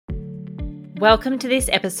Welcome to this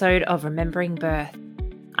episode of Remembering Birth.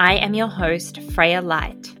 I am your host, Freya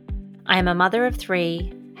Light. I am a mother of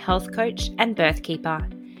 3, health coach and birth keeper,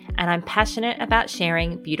 and I'm passionate about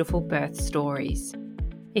sharing beautiful birth stories.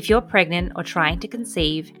 If you're pregnant or trying to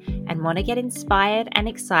conceive and want to get inspired and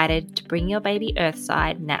excited to bring your baby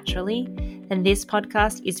earthside naturally, then this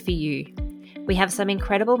podcast is for you. We have some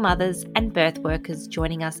incredible mothers and birth workers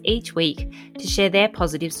joining us each week to share their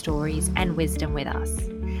positive stories and wisdom with us.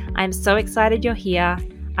 I'm so excited you're here.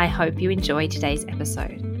 I hope you enjoy today's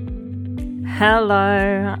episode.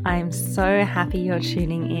 Hello, I'm so happy you're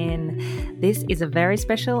tuning in. This is a very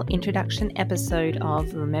special introduction episode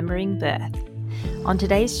of Remembering Birth. On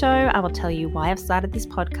today's show, I will tell you why I've started this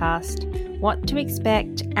podcast, what to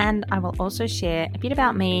expect, and I will also share a bit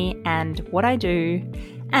about me and what I do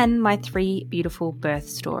and my 3 beautiful birth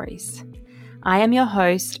stories. I am your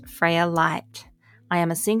host, Freya Light. I am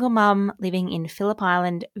a single mum living in Phillip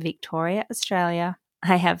Island, Victoria, Australia.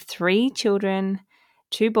 I have 3 children,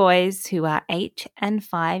 2 boys who are 8 and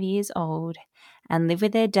 5 years old and live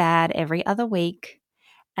with their dad every other week,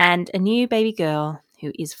 and a new baby girl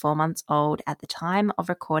who is 4 months old at the time of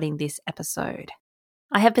recording this episode.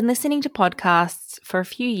 I have been listening to podcasts for a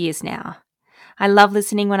few years now. I love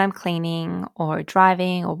listening when I'm cleaning or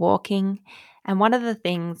driving or walking. And one of the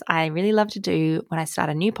things I really love to do when I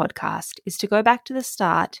start a new podcast is to go back to the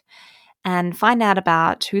start and find out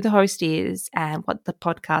about who the host is and what the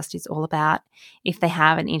podcast is all about if they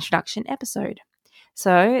have an introduction episode.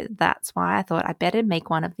 So that's why I thought I'd better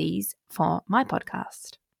make one of these for my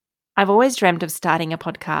podcast. I've always dreamt of starting a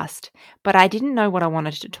podcast, but I didn't know what I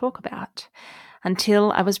wanted to talk about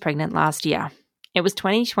until I was pregnant last year. It was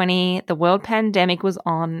 2020, the world pandemic was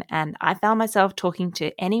on, and I found myself talking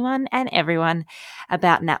to anyone and everyone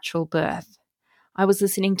about natural birth. I was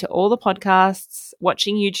listening to all the podcasts,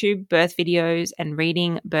 watching YouTube birth videos, and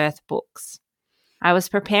reading birth books. I was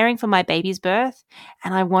preparing for my baby's birth,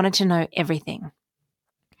 and I wanted to know everything.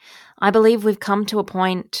 I believe we've come to a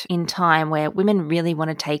point in time where women really want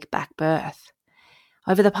to take back birth.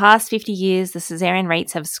 Over the past 50 years, the caesarean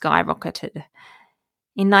rates have skyrocketed.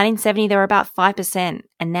 In 1970, they were about 5%,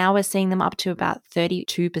 and now we're seeing them up to about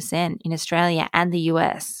 32% in Australia and the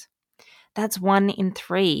US. That's 1 in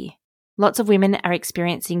 3. Lots of women are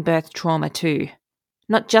experiencing birth trauma too,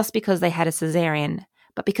 not just because they had a caesarean,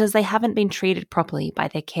 but because they haven't been treated properly by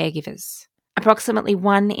their caregivers. Approximately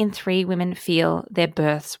 1 in 3 women feel their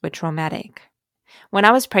births were traumatic. When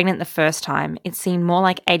I was pregnant the first time, it seemed more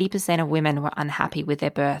like 80% of women were unhappy with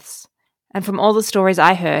their births. And from all the stories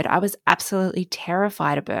I heard, I was absolutely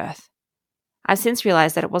terrified of birth. I've since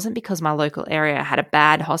realised that it wasn't because my local area had a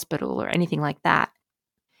bad hospital or anything like that.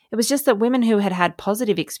 It was just that women who had had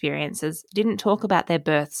positive experiences didn't talk about their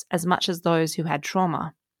births as much as those who had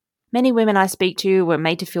trauma. Many women I speak to were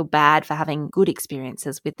made to feel bad for having good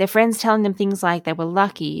experiences, with their friends telling them things like they were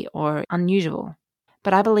lucky or unusual.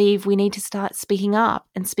 But I believe we need to start speaking up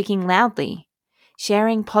and speaking loudly,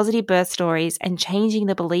 sharing positive birth stories and changing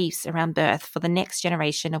the beliefs around birth for the next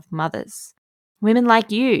generation of mothers. Women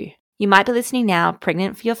like you might be listening now,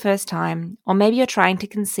 pregnant for your first time, or maybe you're trying to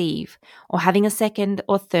conceive or having a second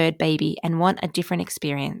or third baby and want a different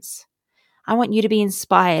experience. I want you to be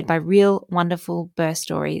inspired by real, wonderful birth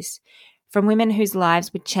stories from women whose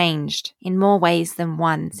lives were changed in more ways than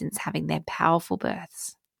one since having their powerful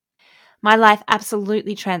births. My life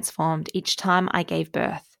absolutely transformed each time I gave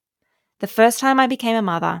birth. The first time I became a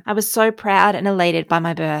mother, I was so proud and elated by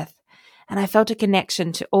my birth, and I felt a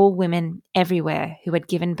connection to all women everywhere who had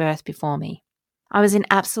given birth before me. I was in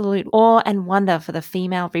absolute awe and wonder for the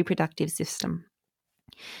female reproductive system.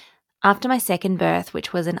 After my second birth,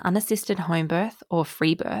 which was an unassisted home birth or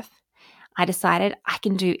free birth, I decided I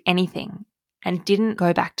can do anything and didn't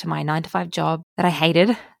go back to my 9-to-5 job that I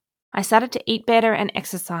hated. I started to eat better and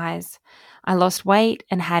exercise. I lost weight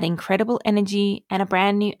and had incredible energy and a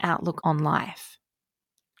brand new outlook on life.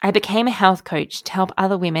 I became a health coach to help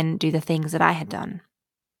other women do the things that I had done.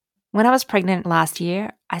 When I was pregnant last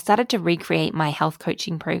year, I started to recreate my health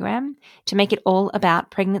coaching program to make it all about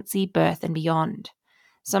pregnancy, birth, and beyond.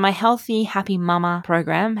 So my Healthy Happy Mama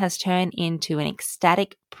program has turned into an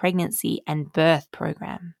ecstatic pregnancy and birth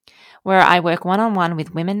program, where I work one-on-one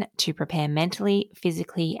with women to prepare mentally,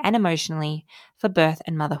 physically, and emotionally for birth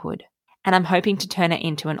and motherhood. And I'm hoping to turn it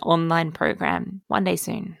into an online program one day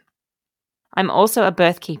soon. I'm also a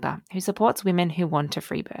birth keeper who supports women who want a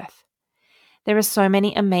free birth. There are so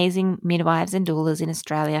many amazing midwives and doulas in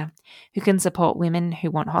Australia who can support women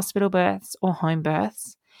who want hospital births or home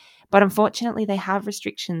births, but unfortunately they have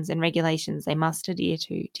restrictions and regulations they must adhere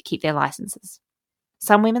to keep their licenses.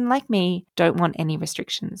 Some women like me don't want any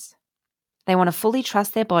restrictions. They want to fully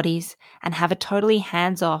trust their bodies and have a totally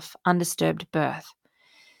hands-off, undisturbed birth.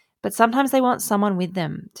 But sometimes they want someone with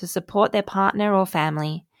them to support their partner or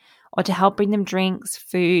family, or to help bring them drinks,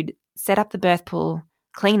 food, set up the birth pool,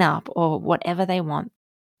 clean up, or whatever they want.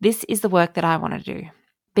 This is the work that I want to do.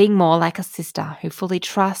 Being more like a sister who fully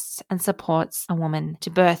trusts and supports a woman to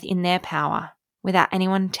birth in their power without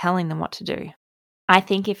anyone telling them what to do. I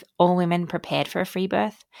think if all women prepared for a free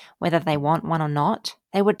birth, whether they want one or not,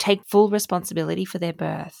 they would take full responsibility for their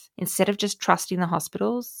birth instead of just trusting the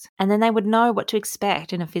hospitals, and then they would know what to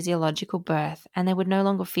expect in a physiological birth and they would no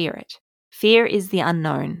longer fear it. Fear is the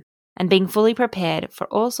unknown, and being fully prepared for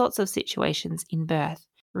all sorts of situations in birth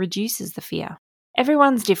reduces the fear.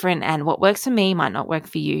 Everyone's different, and what works for me might not work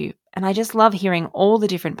for you, and I just love hearing all the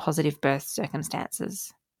different positive birth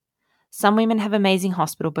circumstances. Some women have amazing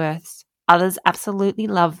hospital births. Others absolutely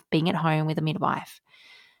love being at home with a midwife.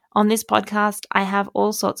 On this podcast, I have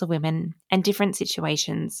all sorts of women and different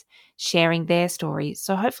situations sharing their stories,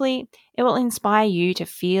 so hopefully it will inspire you to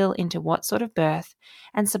feel into what sort of birth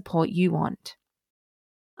and support you want.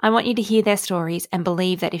 I want you to hear their stories and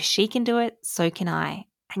believe that if she can do it, so can I.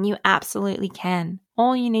 And you absolutely can.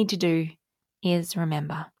 All you need to do is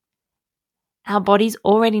remember. Our bodies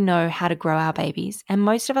already know how to grow our babies, and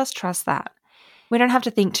most of us trust that. We don't have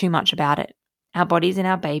to think too much about it. Our bodies and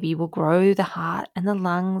our baby will grow the heart and the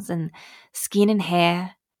lungs and skin and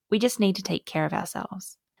hair. We just need to take care of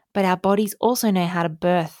ourselves. But our bodies also know how to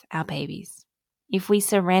birth our babies. If we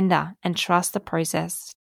surrender and trust the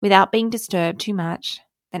process without being disturbed too much,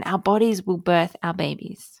 then our bodies will birth our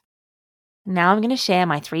babies. Now I'm going to share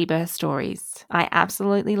my 3 birth stories. I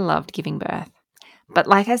absolutely loved giving birth. But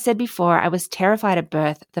like I said before, I was terrified at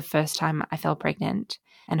birth the first time I fell pregnant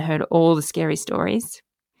and heard all the scary stories.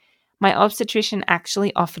 My obstetrician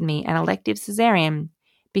actually offered me an elective cesarean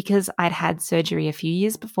because I'd had surgery a few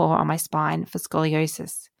years before on my spine for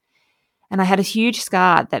scoliosis. And I had a huge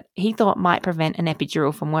scar that he thought might prevent an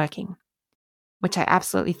epidural from working, which I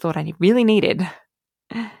absolutely thought I really needed.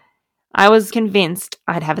 I was convinced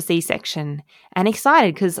I'd have a C-section and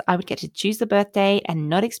excited because I would get to choose the birth date and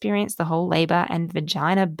not experience the whole labor and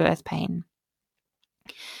vagina birth pain.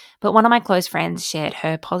 But one of my close friends shared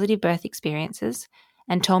her positive birth experiences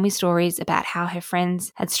and told me stories about how her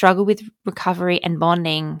friends had struggled with recovery and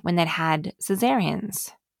bonding when they'd had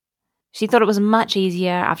cesareans. She thought it was much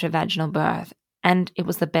easier after vaginal birth, and it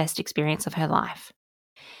was the best experience of her life.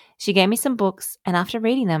 She gave me some books, and after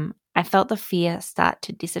reading them, I felt the fear start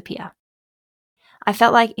to disappear. I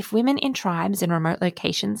felt like if women in tribes and remote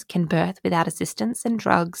locations can birth without assistance and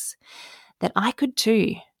drugs, that I could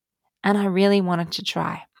too, and I really wanted to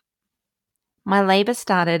try. My labour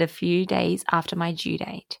started a few days after my due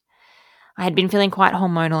date. I had been feeling quite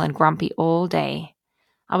hormonal and grumpy all day.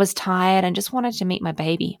 I was tired and just wanted to meet my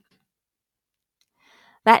baby.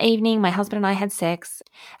 That evening, my husband and I had sex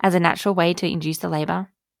as a natural way to induce the labour.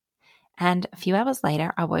 And a few hours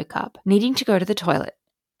later, I woke up needing to go to the toilet.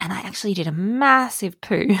 And I actually did a massive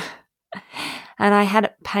poo. And I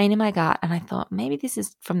had pain in my gut, and I thought maybe this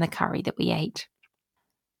is from the curry that we ate.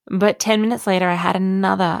 But 10 minutes later, I had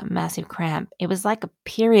another massive cramp. It was like a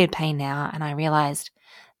period pain now, and I realised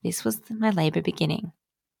this was my labour beginning.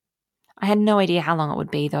 I had no idea how long it would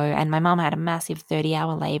be though, and my mum had a massive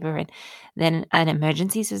 30-hour labour and then an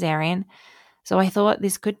emergency cesarean. So I thought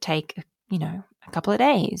this could take, a couple of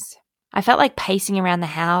days. I felt like pacing around the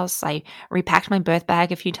house. I repacked my birth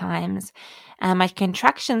bag a few times, and my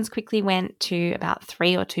contractions quickly went to about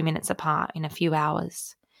 3 or 2 minutes apart in a few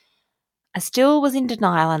hours. I still was in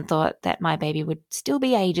denial and thought that my baby would still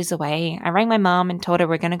be ages away. I rang my mum and told her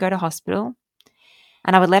we're going to go to hospital,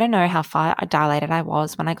 and I would let her know how far dilated I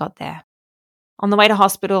was when I got there. On the way to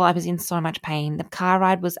hospital, I was in so much pain. The car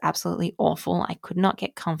ride was absolutely awful. I could not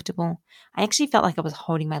get comfortable. I actually felt like I was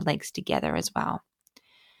holding my legs together as well.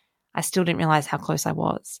 I still didn't realize how close I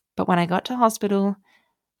was. But when I got to hospital,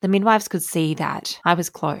 the midwives could see that I was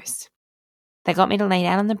close. They got me to lay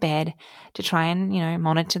down on the bed to try and,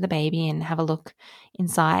 monitor the baby and have a look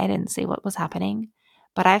inside and see what was happening.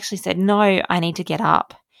 But I actually said, no, I need to get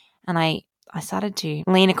up. And I started to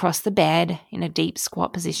lean across the bed in a deep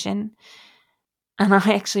squat position. And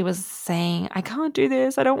I actually was saying, I can't do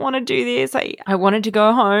this. I don't want to do this. I wanted to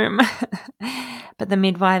go home. But the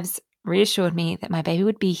midwives reassured me that my baby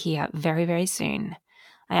would be here very, very soon.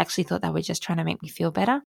 I actually thought they were just trying to make me feel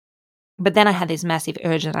better. But then I had this massive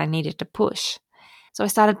urge that I needed to push. So I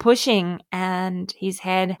started pushing, and his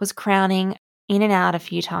head was crowning in and out a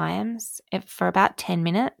few times for about 10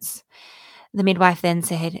 minutes. The midwife then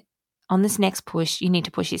said, on this next push, you need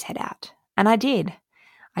to push his head out. And I did.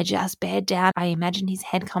 I just bared down. I imagined his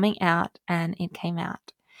head coming out, and it came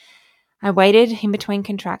out. I waited in between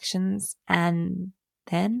contractions, and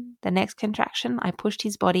then the next contraction, I pushed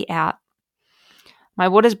his body out. My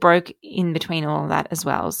waters broke in between all of that as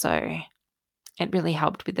well, so it really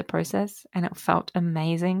helped with the process, and it felt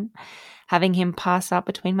amazing having him pass up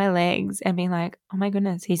between my legs and being like, oh my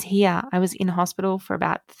goodness, he's here. I was in hospital for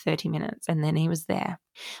about 30 minutes and then he was there.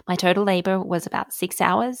 My total labor was about 6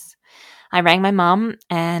 hours. I rang my mum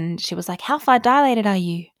and she was like, how far dilated are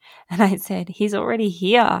you? And I said, he's already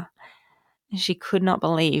here. And she could not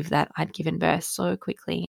believe that I'd given birth so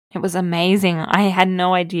quickly. It was amazing. I had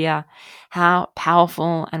no idea how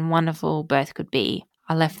powerful and wonderful birth could be.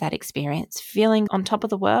 I left that experience feeling on top of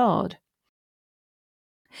the world.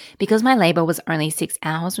 Because my labor was only 6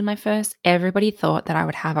 hours with my first, everybody thought that I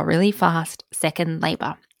would have a really fast second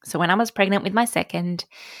labor. So when I was pregnant with my second,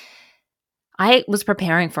 I was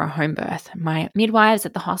preparing for a home birth. My midwives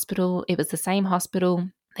at the hospital, it was the same hospital.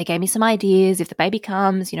 They gave me some ideas. If the baby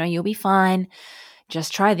comes, you'll be fine.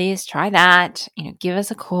 Just try this, try that. Give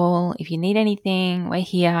us a call. If you need anything, we're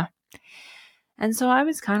here. And so I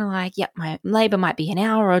was kind of like, yep, my labor might be an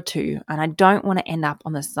hour or two, and I don't want to end up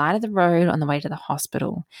on the side of the road on the way to the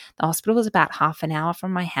hospital. The hospital was about half an hour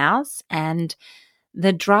from my house, and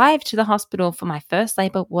the drive to the hospital for my first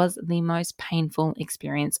labor was the most painful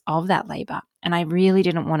experience of that labor, and I really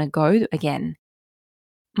didn't want to go again.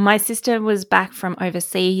 My sister was back from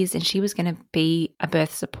overseas and she was going to be a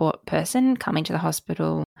birth support person coming to the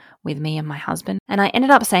hospital with me and my husband. And I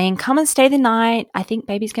ended up saying, come and stay the night. I think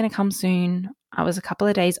baby's going to come soon. I was a couple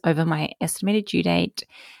of days over my estimated due date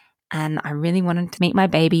and I really wanted to meet my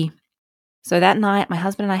baby. So that night, my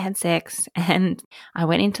husband and I had sex and I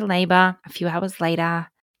went into labor a few hours later.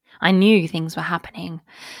 I knew things were happening.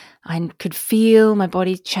 I could feel my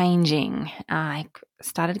body changing. I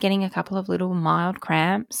started getting a couple of little mild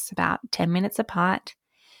cramps about 10 minutes apart.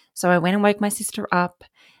 So I went and woke my sister up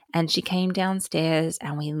and she came downstairs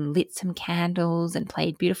and we lit some candles and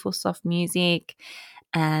played beautiful soft music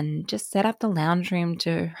and just set up the lounge room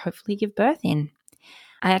to hopefully give birth in.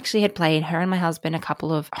 I actually had played her and my husband a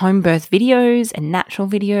couple of home birth videos and natural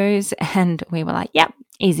videos and we were like, yep,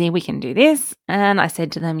 easy, we can do this. And I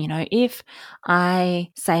said to them, if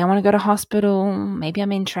I say I want to go to hospital, maybe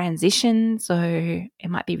I'm in transition, so it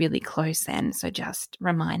might be really close then. So just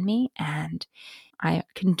remind me and I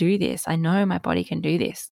can do this. I know my body can do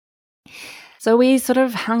this. So we sort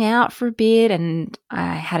of hung out for a bit and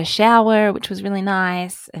I had a shower, which was really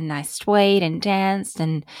nice, and I swayed and danced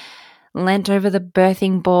and leant over the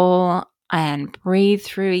birthing ball and breathed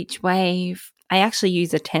through each wave. I actually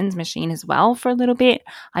used a TENS machine as well for a little bit.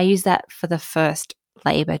 I used that for the first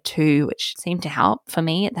labor too, which seemed to help for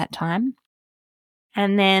me at that time.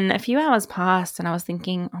 And then a few hours passed and I was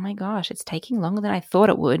thinking, oh my gosh, it's taking longer than I thought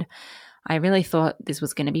it would. I really thought this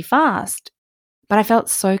was going to be fast. But I felt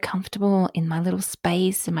so comfortable in my little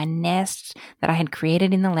space, in my nest that I had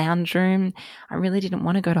created in the lounge room. I really didn't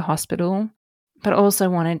want to go to hospital, but also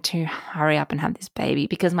wanted to hurry up and have this baby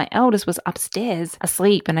because my eldest was upstairs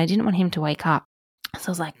asleep and I didn't want him to wake up. So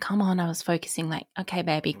I was like, come on. I was focusing like, okay,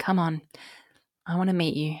 baby, come on. I want to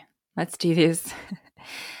meet you. Let's do this.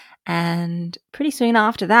 And pretty soon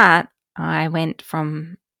after that, I went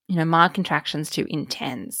from, mild contractions to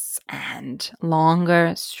intense and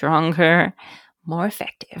longer, stronger, more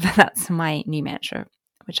effective. That's my new mantra,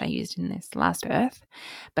 which I used in this last birth.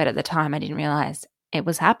 But at the time, I didn't realize it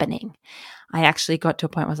was happening. I actually got to a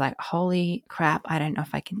point where I was like, holy crap, I don't know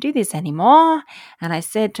if I can do this anymore. And I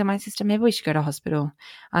said to my sister, maybe we should go to hospital.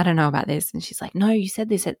 I don't know about this. And she's like, no, you said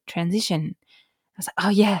this at transition. I was like, oh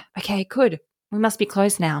yeah, okay, good. We must be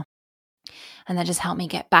close now. And that just helped me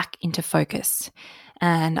get back into focus.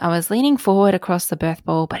 And I was leaning forward across the birth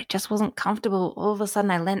ball, but it just wasn't comfortable. All of a sudden,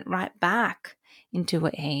 I leant right back into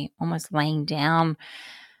a almost laying down,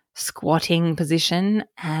 squatting position,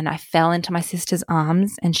 and I fell into my sister's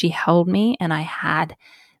arms and she held me and I had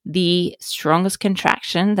the strongest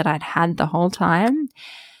contraction that I'd had the whole time.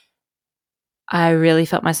 I really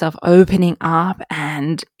felt myself opening up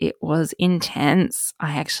and it was intense.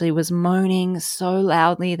 I actually was moaning so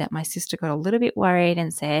loudly that my sister got a little bit worried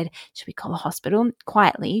and said, should we call the hospital?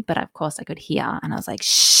 Quietly, but of course I could hear. And I was like,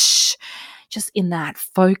 shh, just in that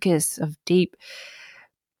focus of deep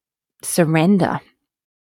surrender.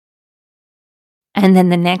 And then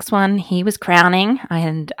the next one, he was crowning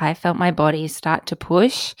and I felt my body start to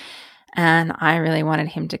push and I really wanted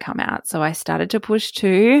him to come out. So I started to push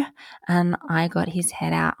too and I got his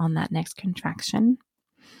head out on that next contraction.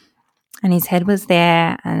 and his head was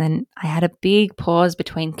there. And then I had a big pause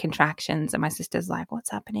between contractions, and my sister's like,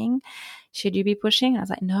 "What's happening? Should you be pushing?" I was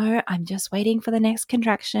like, "No, I'm just waiting for the next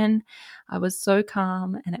contraction." I was so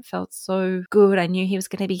calm and it felt so good. I knew he was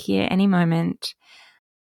going to be here any moment.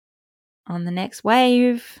 On the next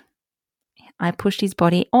wave, I pushed his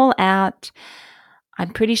body all out.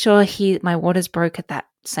 I'm pretty sure my waters broke at that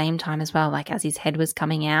same time as well, like as his head was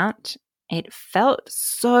coming out. It felt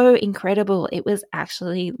so incredible. It was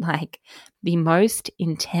actually like the most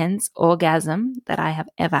intense orgasm that I have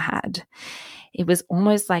ever had. It was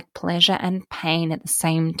almost like pleasure and pain at the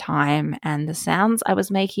same time. And the sounds I was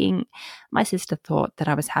making, my sister thought that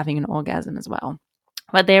I was having an orgasm as well.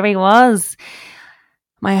 But there he was.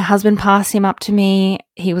 My husband passed him up to me.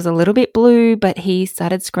 He was a little bit blue, but he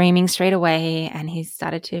started screaming straight away and he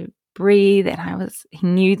started to breathe, and he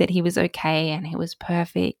knew that he was okay and he was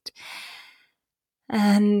perfect.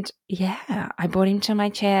 And yeah, I brought him to my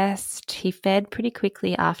chest. He fed pretty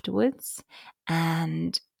quickly afterwards,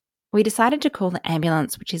 and we decided to call the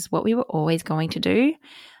ambulance, which is what we were always going to do.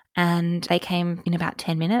 And they came in about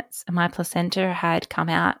 10 minutes, and my placenta had come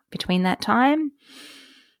out between that time.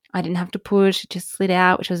 I didn't have to push, it just slid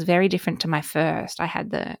out, which was very different to my first. I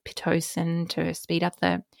had the Pitocin to speed up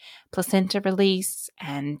the placenta release,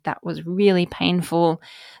 and that was really painful.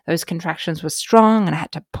 Those contractions were strong and I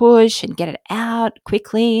had to push and get it out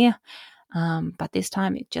quickly. But this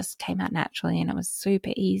time it just came out naturally and it was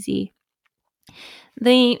super easy.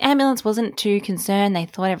 The ambulance wasn't too concerned. They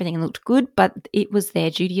thought everything looked good, but it was their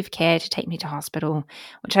duty of care to take me to hospital,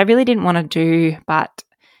 which I really didn't want to do, but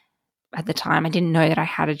at the time I didn't know that I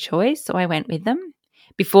had a choice, so I went with them.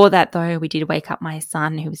 Before that, though, we did wake up my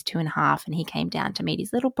son, who was 2.5, and he came down to meet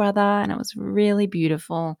his little brother, and it was really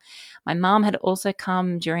beautiful. My mum had also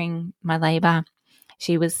come during my labour.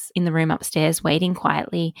 She was in the room upstairs waiting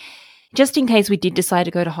quietly, just in case we did decide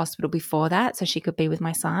to go to hospital before that, so she could be with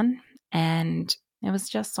my son. And it was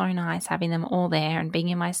just so nice having them all there and being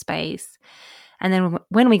in my space. And then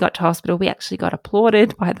when we got to hospital, we actually got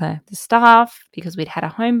applauded by the staff because we'd had a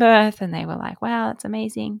home birth, and they were like, "Wow, that's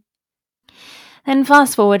amazing." Then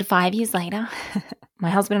fast forward 5 years later, my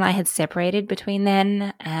husband and I had separated between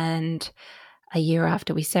then, and a year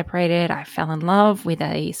after we separated, I fell in love with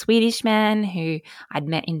a Swedish man who I'd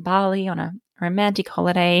met in Bali on a romantic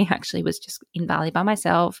holiday. Actually was just in Bali by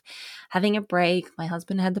myself, having a break. My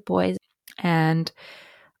husband had the boys, and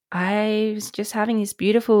I was just having this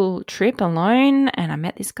beautiful trip alone, and I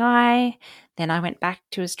met this guy. Then I went back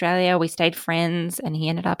to Australia. We stayed friends, and he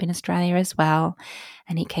ended up in Australia as well.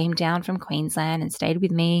 And he came down from Queensland and stayed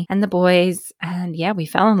with me and the boys. And yeah, we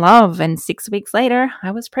fell in love. And 6 weeks later,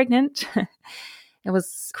 I was pregnant. It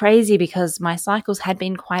was crazy because my cycles had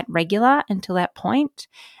been quite regular until that point,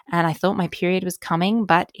 and I thought my period was coming,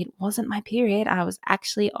 but it wasn't my period. I was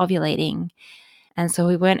actually ovulating. And so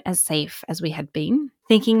we weren't as safe as we had been,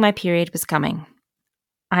 thinking my period was coming.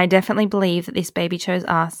 I definitely believe that this baby chose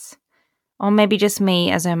us, or maybe just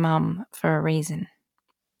me as her mum, for a reason.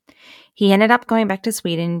 He ended up going back to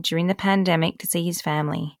Sweden during the pandemic to see his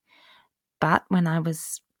family. But when I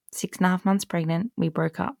was 6.5 months pregnant, we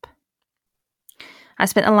broke up. I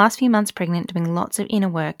spent the last few months pregnant doing lots of inner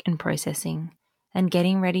work and processing and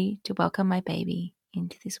getting ready to welcome my baby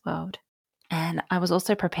into this world. And I was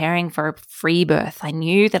also preparing for a free birth. I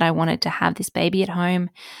knew that I wanted to have this baby at home.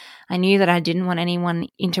 I knew that I didn't want anyone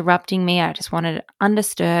interrupting me. I just wanted an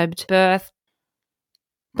undisturbed birth.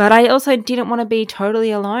 But I also didn't want to be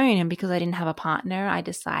totally alone. And because I didn't have a partner, I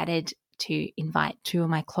decided to invite 2 of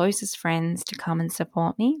my closest friends to come and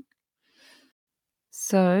support me.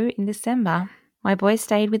 So in December, my boys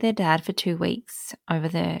stayed with their dad for 2 weeks over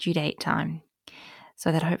the due date time,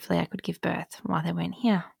 so that hopefully I could give birth while they weren't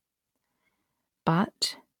here.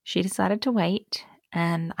 But she decided to wait,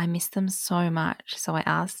 and I missed them so much, so I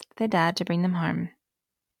asked their dad to bring them home.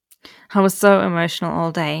 I was so emotional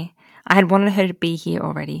all day. I had wanted her to be here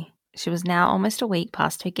already. She was now almost a week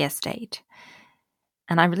past her guest date,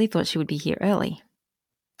 and I really thought she would be here early.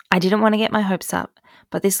 I didn't want to get my hopes up,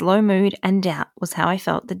 but this low mood and doubt was how I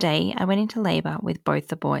felt the day I went into labour with both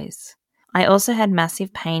the boys. I also had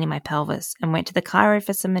massive pain in my pelvis and went to the chiro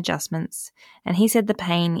for some adjustments, and he said the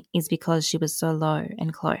pain is because she was so low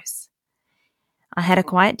and close. I had a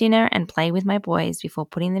quiet dinner and play with my boys before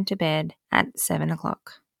putting them to bed at 7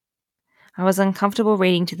 o'clock. I was uncomfortable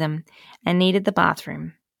reading to them and needed the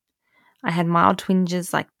bathroom. I had mild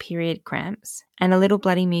twinges like period cramps and a little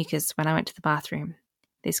bloody mucus when I went to the bathroom.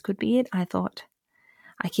 This could be it, I thought.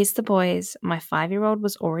 I kissed the boys. My 5-year-old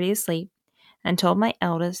was already asleep, and told my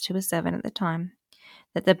eldest, who was 7 at the time,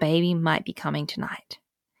 that the baby might be coming tonight.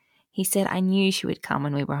 He said I knew she would come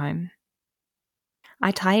when we were home.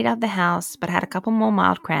 I tidied up the house, but had a couple more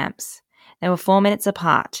mild cramps. They were 4 minutes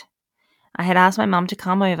apart. I had asked my mum to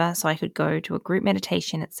come over so I could go to a group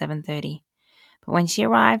meditation at 7:30. But when she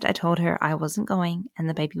arrived, I told her I wasn't going and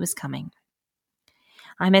the baby was coming.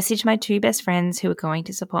 I messaged my 2 best friends who were going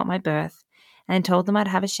to support my birth and told them I'd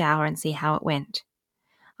have a shower and see how it went.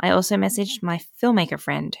 I also messaged my filmmaker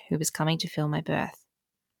friend who was coming to film my birth.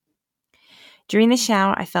 During the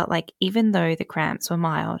shower, I felt like even though the cramps were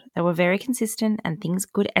mild, they were very consistent and things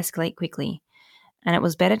could escalate quickly, and it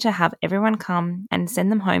was better to have everyone come and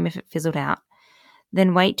send them home if it fizzled out,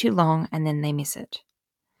 than wait too long and then they miss it.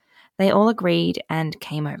 They all agreed and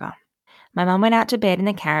came over. My mum went out to bed in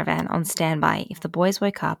the caravan on standby if the boys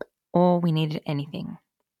woke up or we needed anything.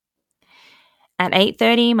 At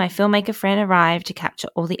 8:30, my filmmaker friend arrived to capture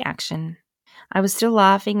all the action. I was still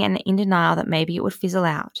laughing and in denial that maybe it would fizzle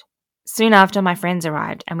out. Soon after, my friends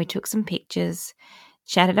arrived and we took some pictures,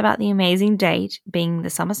 chatted about the amazing date being the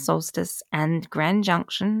summer solstice and grand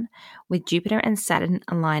junction with Jupiter and Saturn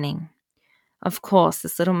aligning. Of course,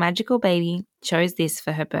 this little magical baby chose this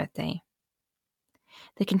for her birthday.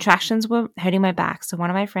 The contractions were hurting my back, so one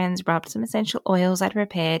of my friends rubbed some essential oils I'd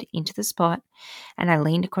prepared into the spot and I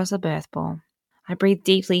leaned across the birth ball. I breathed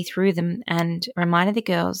deeply through them and reminded the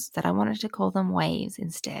girls that I wanted to call them waves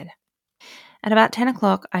instead. At about 10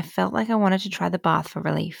 o'clock, I felt like I wanted to try the bath for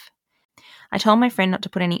relief. I told my friend not to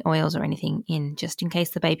put any oils or anything in, just in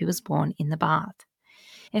case the baby was born in the bath.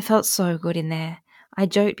 It felt so good in there. I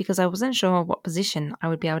joked because I wasn't sure what position I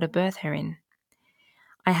would be able to birth her in.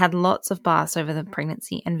 I had lots of baths over the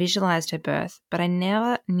pregnancy and visualized her birth, but I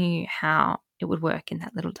never knew how it would work in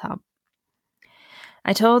that little tub.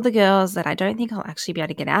 I told the girls that I don't think I'll actually be able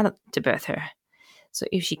to get out to birth her. So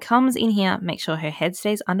if she comes in here, make sure her head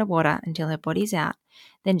stays underwater until her body's out,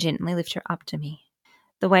 then gently lift her up to me.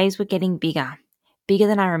 The waves were getting bigger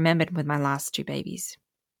than I remembered with my last 2 babies.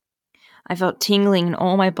 I felt tingling in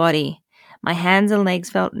all my body. My hands and legs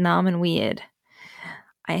felt numb and weird.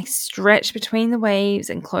 I stretched between the waves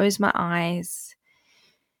and closed my eyes.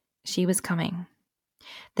 She was coming.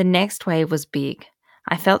 The next wave was big.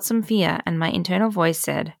 I felt some fear and my internal voice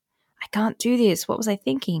said, I can't do this. What was I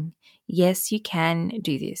thinking? Yes, you can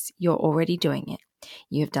do this. You're already doing it.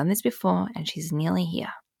 You have done this before and she's nearly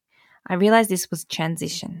here. I realized this was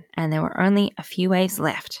transition and there were only a few waves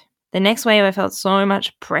left. The next wave I felt so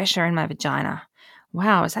much pressure in my vagina.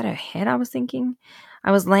 Wow, is that her head I was thinking?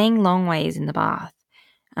 I was laying long ways in the bath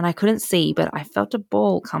and I couldn't see, but I felt a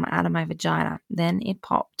ball come out of my vagina. Then it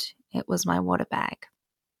popped. It was my water bag.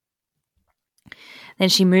 Then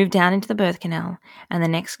she moved down into the birth canal and the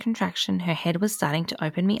next contraction, her head was starting to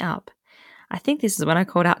open me up. I think this is when I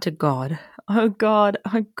called out to God. Oh God,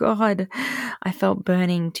 oh God. I felt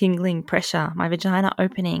burning, tingling pressure, my vagina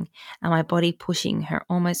opening and my body pushing her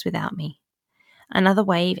almost without me. Another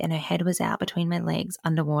wave and her head was out between my legs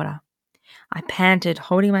underwater. I panted,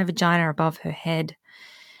 holding my vagina above her head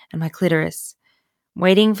and my clitoris,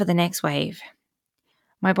 waiting for the next wave.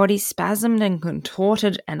 My body spasmed and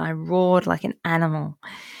contorted and I roared like an animal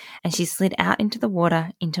and she slid out into the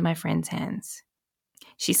water into my friend's hands.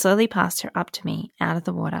 She slowly passed her up to me out of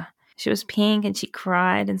the water. She was pink and she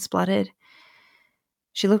cried and spluttered.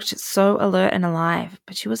 She looked so alert and alive,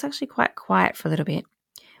 but she was actually quite quiet for a little bit.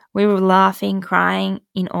 We were laughing, crying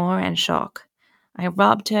in awe and shock. I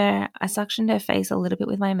rubbed her, I suctioned her face a little bit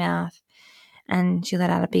with my mouth, and she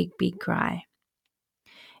let out a big, big cry.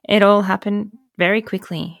 It all happened very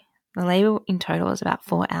quickly. The labor in total was about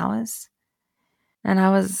 4 hours. And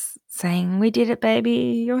I was saying, we did it,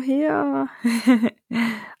 baby, you're here.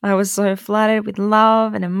 I was so flooded with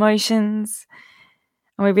love and emotions.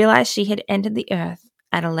 And we realized she had entered the earth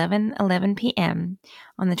at 11:11 p.m.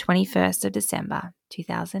 on the 21st of December,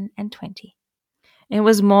 2020. It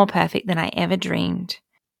was more perfect than I ever dreamed.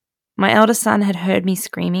 My eldest son had heard me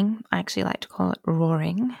screaming. I actually like to call it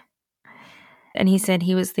roaring. And he said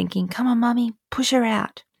he was thinking, come on, Mummy, push her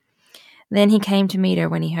out. Then he came to meet her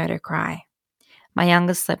when he heard her cry. My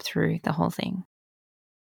youngest slept through the whole thing.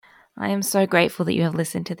 I am so grateful that you have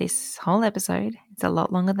listened to this whole episode. It's a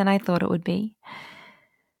lot longer than I thought it would be.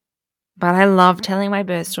 But I love telling my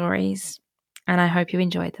birth stories, and I hope you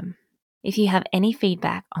enjoyed them. If you have any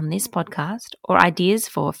feedback on this podcast or ideas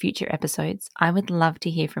for future episodes, I would love to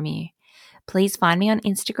hear from you. Please find me on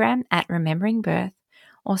Instagram at Remembering Birth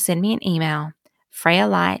or send me an email,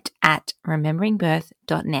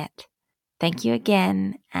 freya.light@rememberingbirth.net. Thank you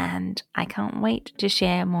again, and I can't wait to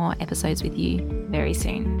share more episodes with you very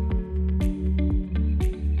soon.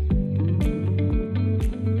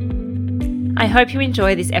 I hope you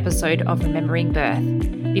enjoy this episode of Remembering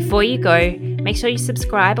Birth. Before you go, make sure you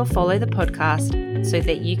subscribe or follow the podcast so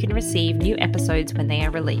that you can receive new episodes when they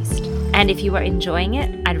are released. And if you are enjoying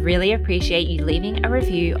it, I'd really appreciate you leaving a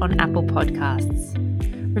review on Apple Podcasts.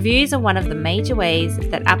 Reviews are one of the major ways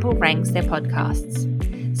that Apple ranks their podcasts.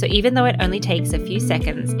 So even though it only takes a few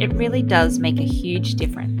seconds, it really does make a huge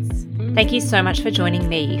difference. Thank you so much for joining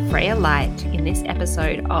me, Freya Light, in this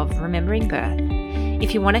episode of Remembering Birth.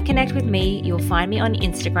 If you want to connect with me, you'll find me on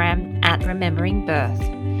Instagram at Remembering Birth.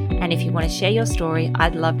 And if you want to share your story,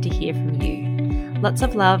 I'd love to hear from you. Lots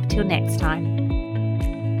of love till next time.